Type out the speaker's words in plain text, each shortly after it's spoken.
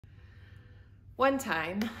One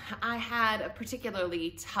time, I had a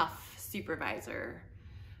particularly tough supervisor,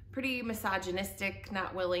 pretty misogynistic,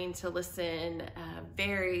 not willing to listen,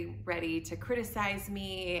 very ready to criticize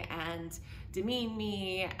me and demean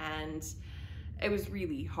me, and it was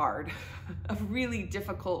really hard, a really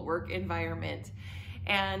difficult work environment.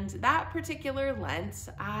 And that particular Lent,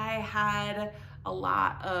 I had a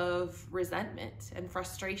lot of resentment and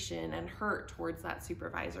frustration and hurt towards that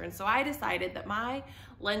supervisor. And so I decided that my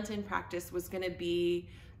Lenten practice was going to be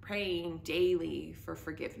praying daily for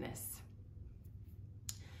forgiveness.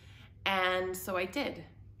 And so I did.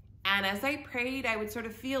 And as I prayed, I would sort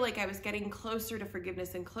of feel like I was getting closer to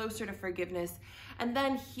forgiveness and closer to forgiveness. And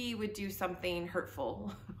then he would do something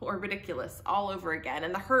hurtful or ridiculous all over again.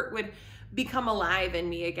 And the hurt would become alive in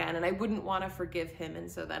me again. And I wouldn't want to forgive him. And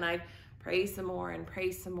so then I'd pray some more and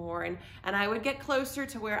pray some more. And I would get closer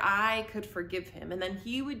to where I could forgive him. And then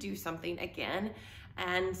he would do something again.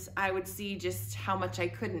 And I would see just how much I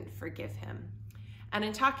couldn't forgive him. And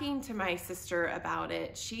in talking to my sister about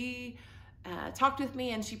it, she talked with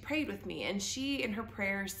me and she prayed with me, and she in her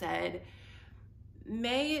prayer said,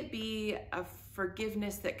 may it be a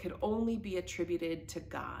forgiveness that could only be attributed to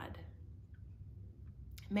God.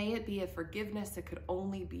 May it be a forgiveness that could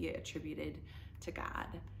only be attributed to God.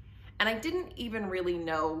 And I didn't even really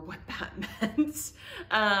know what that meant.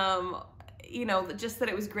 Just that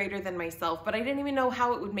it was greater than myself, but I didn't even know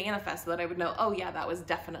how it would manifest so that I would know, oh yeah, that was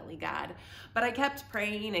definitely God. But I kept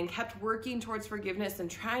praying and kept working towards forgiveness and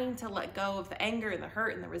trying to let go of the anger and the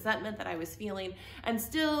hurt and the resentment that I was feeling. And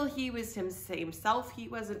still he was himself. He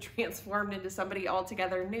wasn't transformed into somebody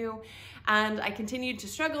altogether new. And I continued to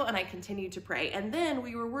struggle and I continued to pray. And then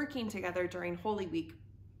we were working together during Holy Week.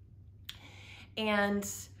 And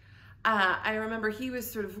I remember he was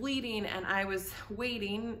sort of leading and I was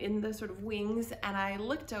waiting in the sort of wings, and I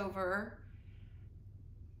looked over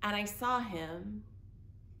and I saw him,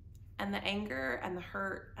 and the anger and the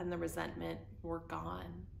hurt and the resentment were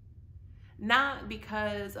gone. Not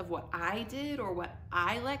because of what I did or what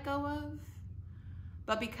I let go of,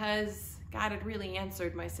 but because God had really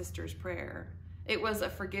answered my sister's prayer. It was a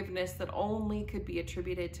forgiveness that only could be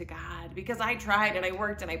attributed to God, because I tried and I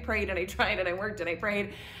worked and I prayed and I tried and I worked and I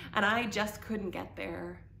prayed, and I just couldn't get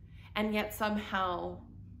there. And yet somehow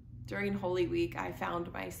during Holy Week, I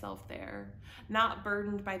found myself there, not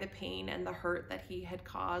burdened by the pain and the hurt that he had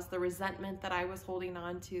caused, the resentment that I was holding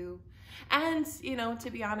on to. And, to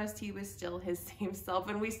be honest, he was still his same self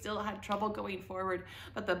and we still had trouble going forward.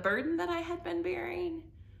 But the burden that I had been bearing,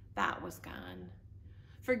 that was gone.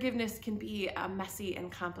 Forgiveness can be a messy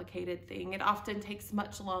and complicated thing. It often takes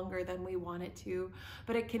much longer than we want it to,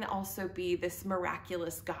 but it can also be this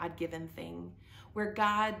miraculous God-given thing where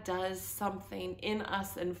God does something in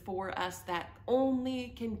us and for us that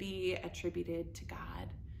only can be attributed to God.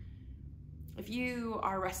 If you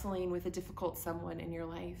are wrestling with a difficult someone in your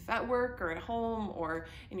life, at work or at home or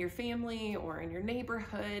in your family or in your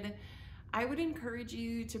neighborhood, I would encourage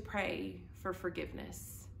you to pray for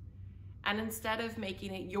forgiveness. And instead of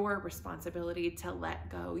making it your responsibility to let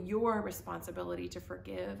go, your responsibility to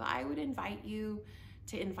forgive, I would invite you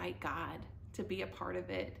to invite God to be a part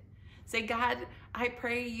of it. Say, God, I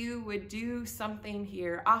pray you would do something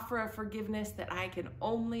here. Offer a forgiveness that I can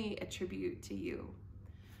only attribute to you.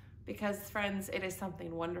 Because, friends, it is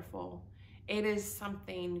something wonderful. It is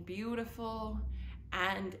something beautiful,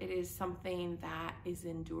 and it is something that is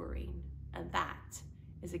enduring. And that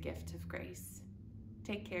is a gift of grace.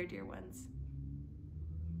 Take care, dear ones.